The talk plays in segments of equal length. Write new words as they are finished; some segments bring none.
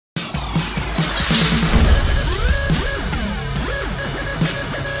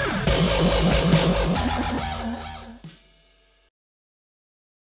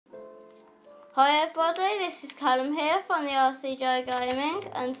Hi everybody, this is Callum here from the RCJ Gaming,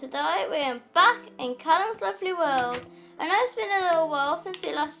 and today we are back in Callum's lovely world. I know it's been a little while since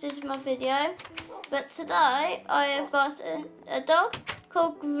we last did my video, but today I have got a dog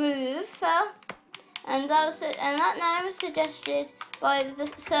called Groove, and that name was suggested by the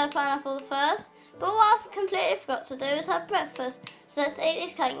Sir Pineapple the First. But what I've completely forgot to do is have breakfast. So let's eat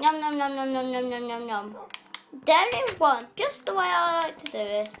this cake. Nom nom nom nom nom nom nom nom nom. Down in one, just the way I like to do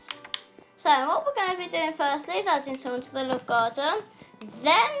it. So what we're going to be doing firstly is adding someone to the love garden.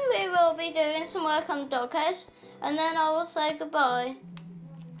 Then we will be doing some work on the doghouse, and then I will say goodbye.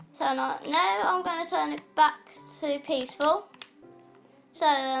 So now I'm going to turn it back to peaceful.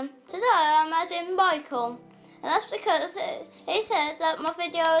 So today I'm adding Michael, and that's because he said that my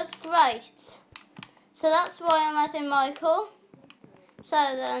video is great. So that's why I'm adding Michael. So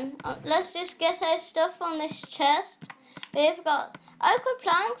then let's just get our stuff on this chest. We've got oak wood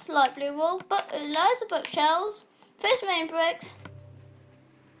planks, light blue wool, loads of bookshelves, prismarine bricks,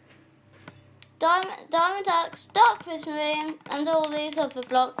 diamond axe, dark prismarine, and all these other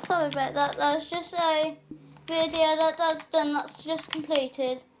blocks. Sorry about that. That was just a video that's just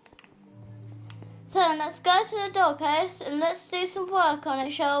completed. So let's go to the doghouse and let's do some work on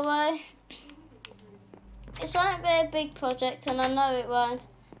it, shall we? It won't be a big project, and I know it won't.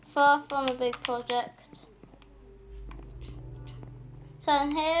 Far from a big project. So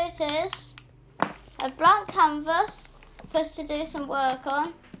here it is, a blank canvas for us to do some work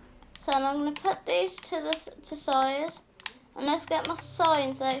on. So I'm going to put these to side, and let's get my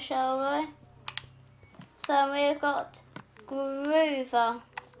signs out, shall we? So we've got Groover.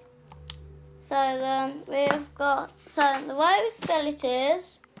 So then we've got, so the way we spell it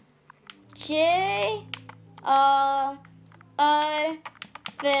is G-R-O-V-E-R,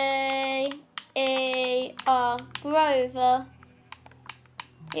 Grover.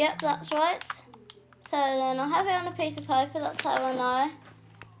 Yep, that's right. So then I have it on a piece of paper, that's how I know.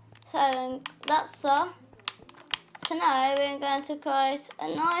 So then that's so. So now we're going to create a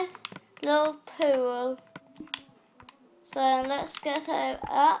nice little pool. So let's get our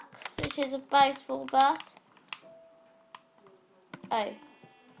axe, which is a baseball bat. Oh.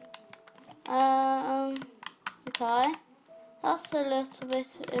 Okay. That's a little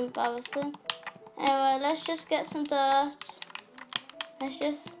bit embarrassing. Anyway, let's just get some dirt. Let's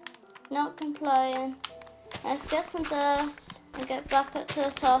just not complain. Let's get some dirt and get back up to the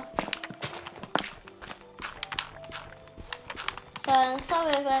top. So I'm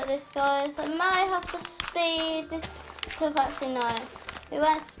sorry about this, guys. I may have to speed this up. Actually, no, we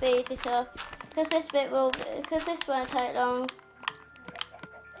won't speed this up because this won't take long.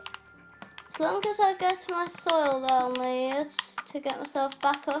 As long as I get my soil that I'll need to get myself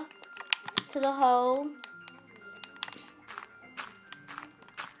back up to the hole.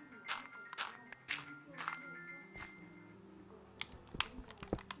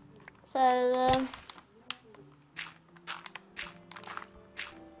 So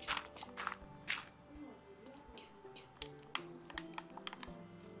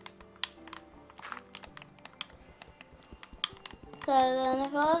then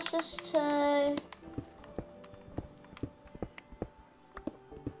if I was just to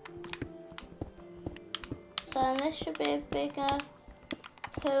then this should be a big enough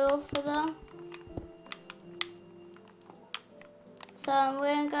pool for them. So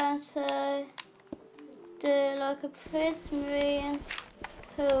we're going to do like a prismarine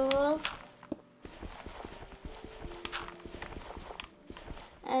pool.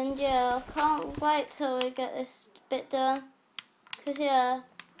 And yeah, I can't wait till we get this bit done. Because yeah,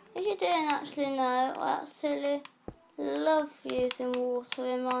 if you didn't actually know, I absolutely love using water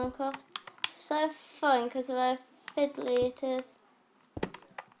in Minecraft. It's so fun because of how fiddly it is.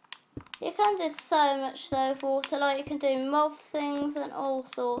 You can do so much though with water, like you can do mob things and all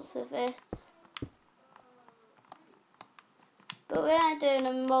sorts with it. But we ain't doing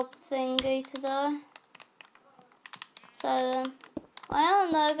a mob thingy today. So I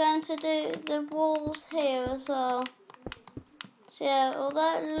am though going to do the walls here as well. So yeah,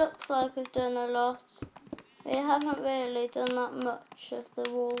 although it looks like we've done a lot, we haven't really done that much of the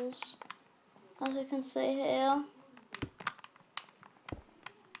walls, as you can see here.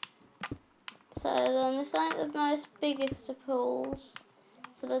 So then this ain't the most biggest of pools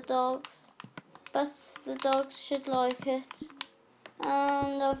for the dogs, but the dogs should like it.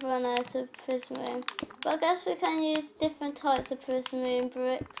 And I've run out of prismarine, but I guess we can use different types of prismarine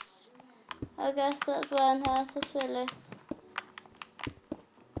bricks. I guess that's one how to fill it.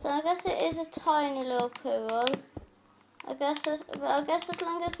 So I guess it is a tiny little pool. I guess as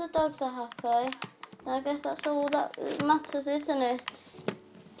long as the dogs are happy, then I guess that's all that matters, isn't it?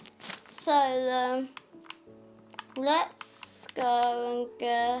 So let's go and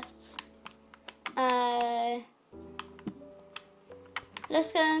get a...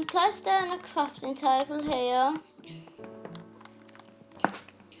 Let's go and place down a crafting table here.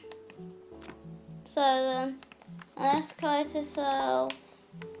 So then, let's create ourselves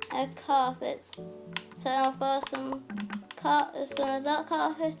a carpet. So I've got some of that carpet, some of that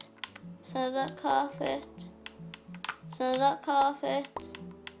carpet, some of that carpet, some of that carpet,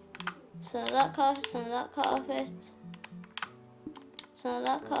 some of that carpet, some of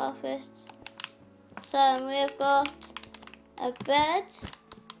that carpet. So we've got a bed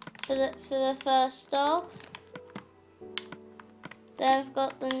for the first dog. Then we've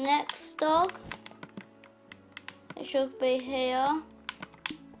got the next dog. It should be here.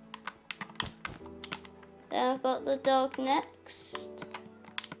 Then I've got the dog next.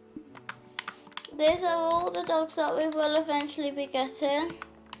 These are all the dogs that we will eventually be getting.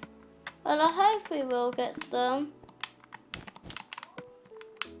 Well, I hope we will get them.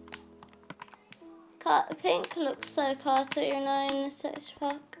 Pink looks so cartoony in this texture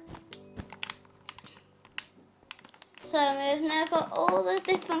pack. So we've now got all the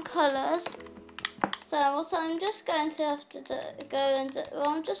different colours. So what I'm just going to have to do, what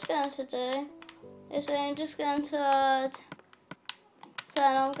I'm just going to do is I'm just going to add. So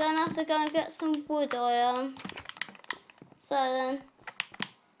I'm going to have to go and get some wood iron. So then,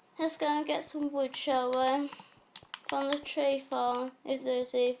 let's go and get some wood, shall we? From the tree farm. Is there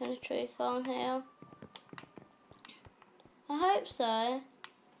even a tree farm here? I hope so,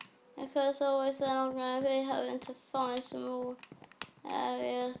 because always then I'm going to be having to find some more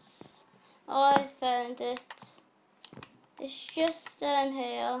areas. Oh, I found it. It's just down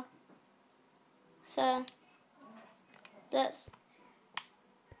here. So let's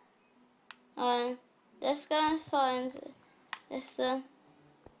go and find this then.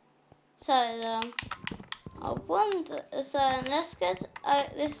 So I wonder. So let's get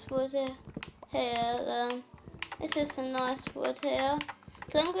out this wood here then. This is some nice wood here.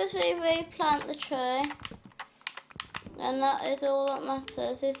 As long as we replant the tree, and that is all that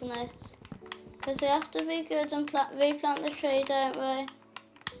matters, isn't it? Because we have to be good and replant the tree, don't we?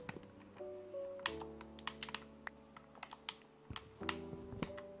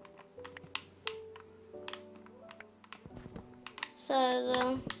 So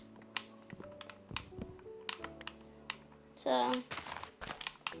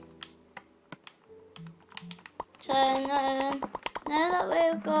now that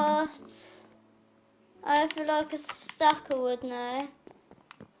we've got, I feel like a stack of wood now.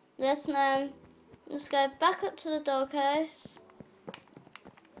 Let's go back up to the doghouse.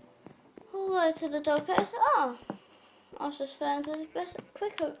 All the way to the doghouse. Oh, I've just found a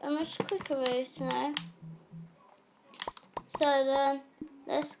much quicker route now. So then,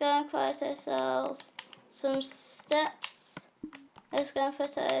 let's go and create ourselves some steps. Let's go and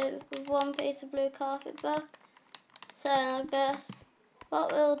put one piece of blue carpet back. So I guess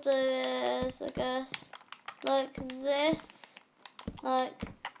what we'll do is, like this,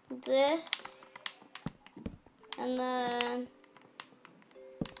 and then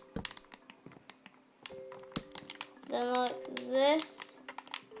like this,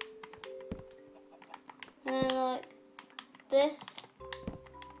 and then like this.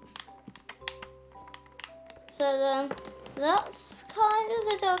 So then that's kind of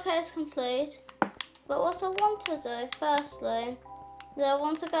the doghouse complete. But what I want to do firstly is I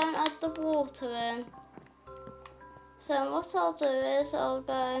want to go and add the water in. So what I'll do is I'll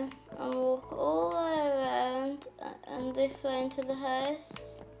go and walk all the way around and this way into the house.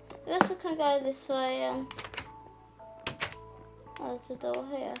 I guess we can go this way and oh, there's a door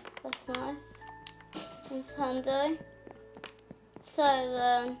here. That's nice. It's handy. So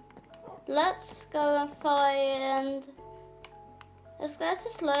then let's go and find. Let's go to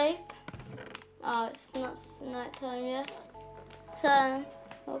sleep. Oh, it's not night time yet. So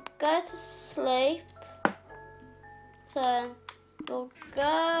we'll go to sleep. So we'll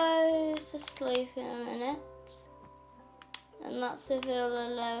go to sleep in a minute. And that's if it'll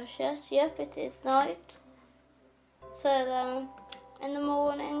allow us yet. Yep, it is night. So then in the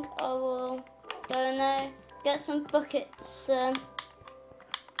morning I will go now get some buckets then.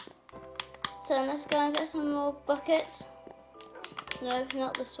 So let's go and get some more buckets. No,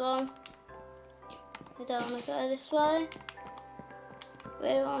 not this one. We don't want to go this way. We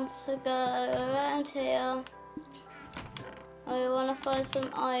want to go around here. We want to find some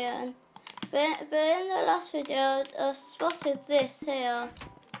iron. But in the last video, I spotted this here.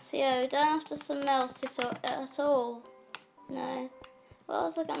 So yeah, we don't have to smelt it at all. No. What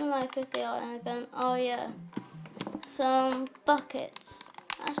was I going to make with the iron again? Oh yeah. Some buckets.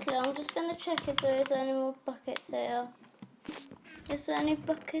 Actually, I'm just going to check if there is any more buckets here. Is there any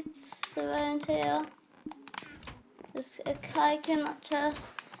buckets around here? There's a cake in that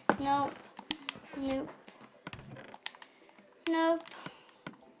chest. Nope. Nope. Nope.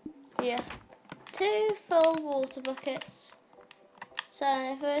 Yeah. 2 full water buckets. So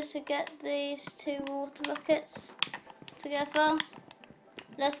if I was to get these 2 water buckets together,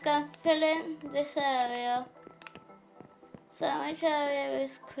 let's go and fill in this area. So which area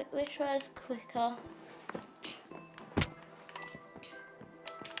is quick? Which way is quicker?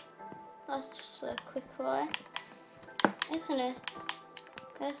 That's just a quick way, isn't it?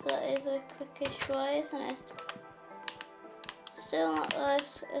 Guess that is a quickish way, isn't it? Still not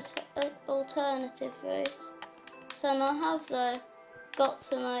the alternative route. So now I have though got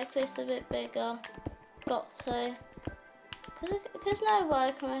to make this a bit bigger. Got to. Because no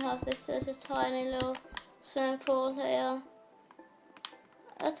way can we have this as a tiny little swimming pool here.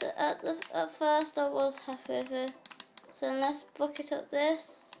 At first I was happy with it. So let's bucket up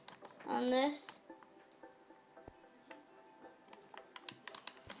this and this.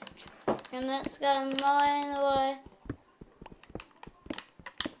 And let's go mine away.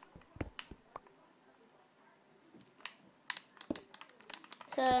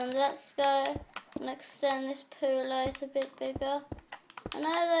 So let's go and extend this pool out a bit bigger. I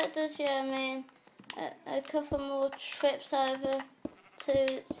know that does mean a couple more trips over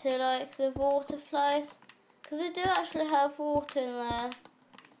to like the water place, because we do actually have water in there.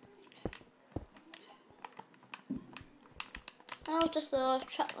 I'll just I've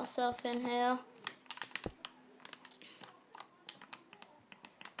trapped myself in here.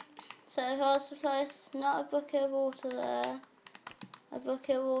 So if I was to place not a bucket of water there, a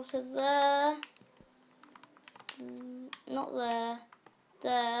bucket of water there, not there,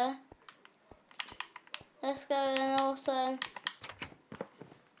 there. Let's go and also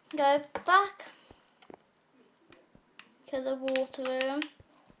go back to the water room,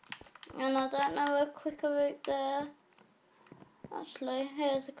 and I don't know a quicker route there. Actually,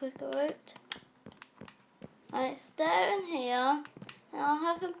 here's a quicker route, and it's there in here, and I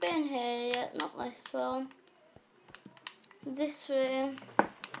haven't been here yet, not this one. This room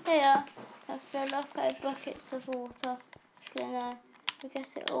here, I fill up 8 buckets of water. Actually no, we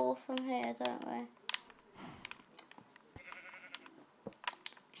get it all from here, don't we?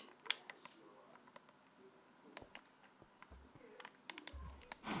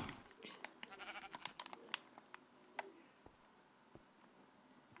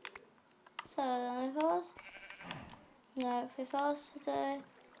 So then if I was to do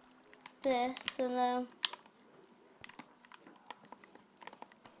this and then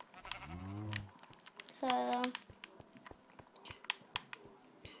so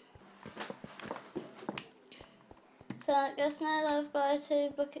I guess now that I've got 2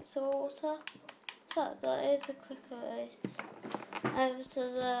 buckets of water, in fact that is a quicker route over to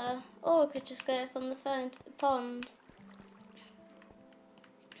the, or we could just go from the phone to the pond.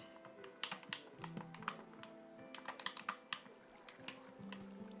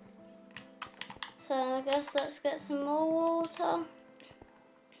 So I guess let's get some more water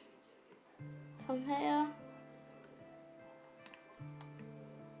from here.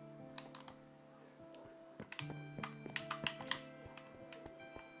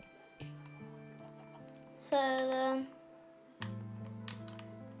 So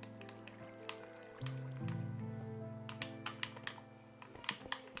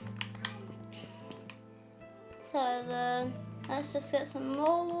then let's just get some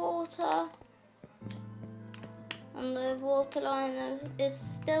more water. And the water line is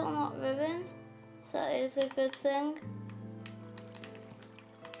still not ribboned, so that is a good thing.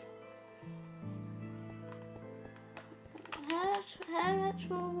 How much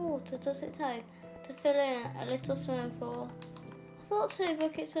more water does it take to fill in a little swimming pool? I thought 2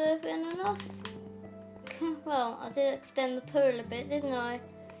 buckets would have been enough. Well, I did extend the pool a bit, didn't I?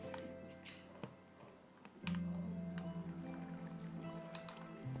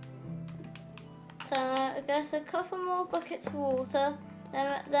 So I guess a couple more buckets of water,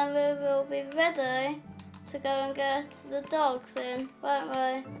 then we will be ready to go and get the dogs in, won't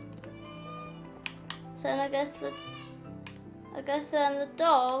we? So I guess then the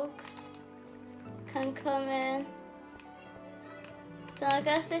dogs can come in. So I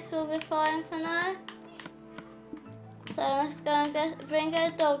guess this will be fine for now. So let's go and bring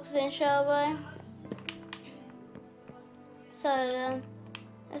our dogs in, shall we? So then,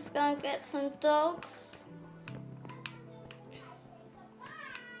 let's go and get some dogs.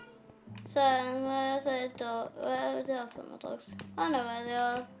 So where's a dog? Where did I put my dogs? I know where they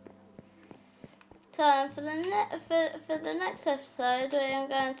are. So for the next episode, we am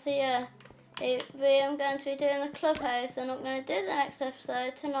going to be doing the clubhouse. I'm not going to do the next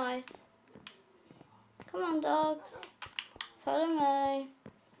episode tonight. Come on, dogs, follow me.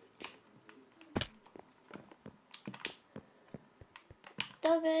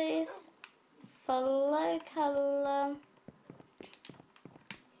 Doggies, follow Callum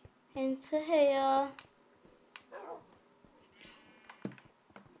into here.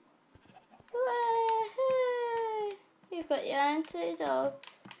 Woohoo! You've got your own 2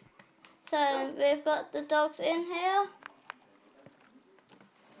 dogs. So we've got the dogs in here.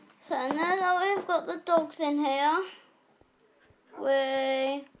 So now that we've got the dogs in here,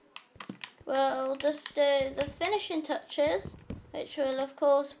 we will just do the finishing touches, which will of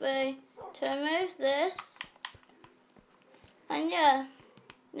course be to remove this. And yeah,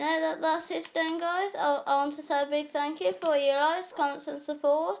 now that that's it done, guys, I want to say a big thank you for your likes, comments and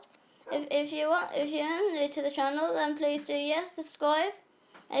support. If you're new to the channel, then please do subscribe.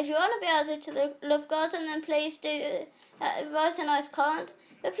 And if you want to be added to the Love Garden, then please do write a nice comment.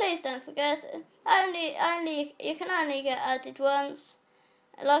 But please don't forget, you can only get added once.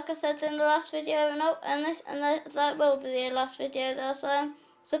 Like I said in the last video, that will be the last video there. So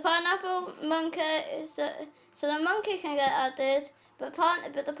pineapple monkey, so the monkey can get added, but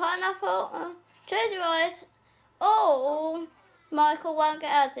the pineapple, choose your right. Oh, Michael won't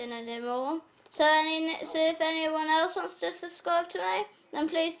get added anymore. So if anyone else wants to subscribe to me, then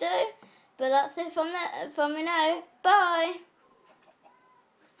please do. But that's it from me now. Bye.